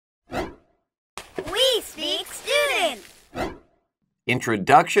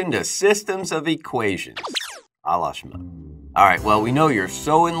Introduction to Systems of Equations, a la Shmoop. All right, well, we know you're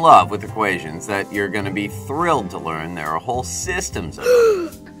so in love with equations that you're going to be thrilled to learn there are whole systems of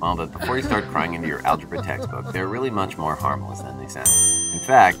them. Well, but before you start crying into your algebra textbook, they're really much more harmless than they sound. In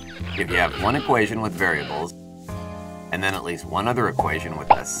fact, if you have one equation with variables, and then at least one other equation with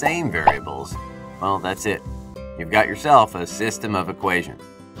the same variables, well, that's it. You've got yourself a system of equations.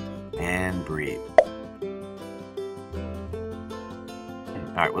 And breathe.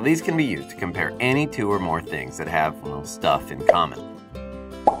 All right, well, these can be used to compare any two or more things that have, well, stuff in common.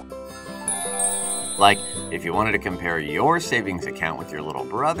 Like, if you wanted to compare your savings account with your little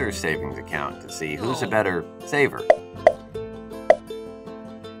brother's savings account to see who's a better saver.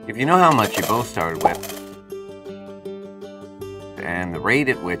 If you know how much you both started with, and the rate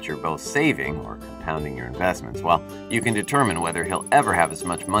at which you're both saving, or compounding your investments, well, you can determine whether he'll ever have as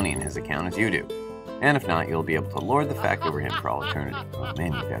much money in his account as you do. And if not, you'll be able to lord the fact over him for all eternity. Oh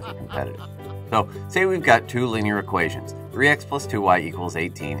man, you guys are competitive. So, say we've got two linear equations, 3x plus 2y equals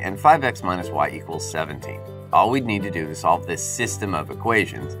 18, and 5x minus y equals 17. All we'd need to do to solve this system of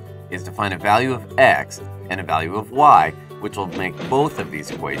equations is to find a value of x and a value of y, which will make both of these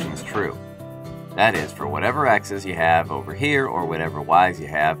equations true. That is, for whatever x's you have over here, or whatever y's you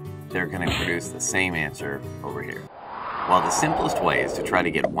have, they're going to produce the same answer over here. Well, the simplest way is to try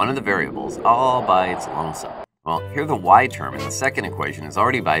to get one of the variables all by its lonesome. Well, here the y term in the second equation is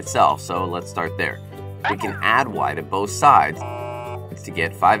already by itself, so let's start there. We can add y to both sides to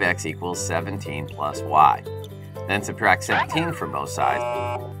get 5x equals 17 plus y. Then subtract 17 from both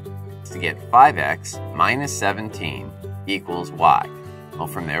sides to get 5x minus 17 equals y. Well,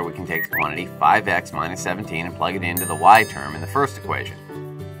 from there we can take the quantity 5x minus 17 and plug it into the y term in the first equation.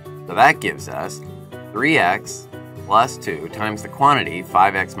 So that gives us 3x plus 2 times the quantity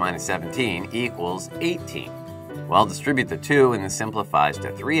 5x minus 17 equals 18. Well, distribute the 2 and this simplifies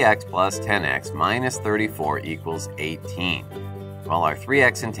to 3x plus 10x minus 34 equals 18. Well, our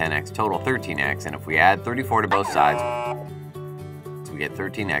 3x and 10x total 13x, and if we add 34 to both sides, so we get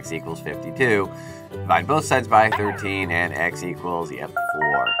 13x equals 52. Divide both sides by 13 and x equals, 4.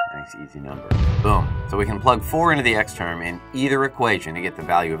 Nice easy number. Boom. So we can plug 4 into the x term in either equation to get the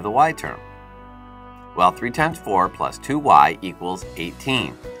value of the y term. Well, 3 times 4 plus 2y equals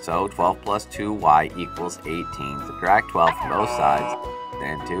 18. So 12 plus 2y equals 18. Subtract 12 from both sides,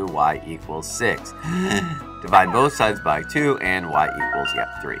 then 2y equals 6. Divide both sides by 2 and y equals,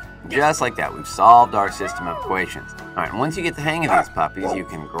 3. Just like that, we've solved our system of equations. All right, and once you get the hang of these puppies, you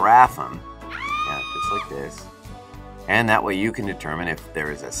can graph them, just like this. And that way you can determine if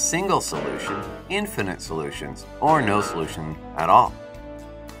there is a single solution, infinite solutions, or no solution at all.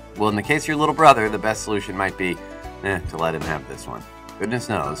 Well, in the case of your little brother, the best solution might be to let him have this one. Goodness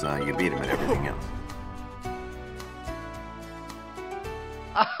knows you beat him at everything else.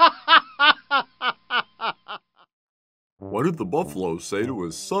 What did the buffalo say to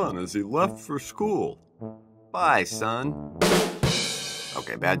his son as he left for school? Bye, son.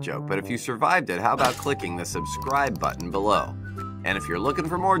 Okay, bad joke, but if you survived it, how about clicking the subscribe button below? And if you're looking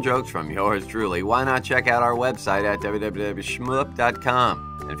for more jokes from yours truly, why not check out our website at www.shmoop.com.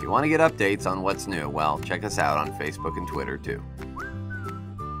 And if you want to get updates on what's new, well, check us out on Facebook and Twitter too.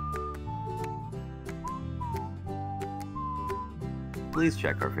 Please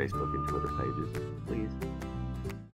check our Facebook and Twitter pages, please.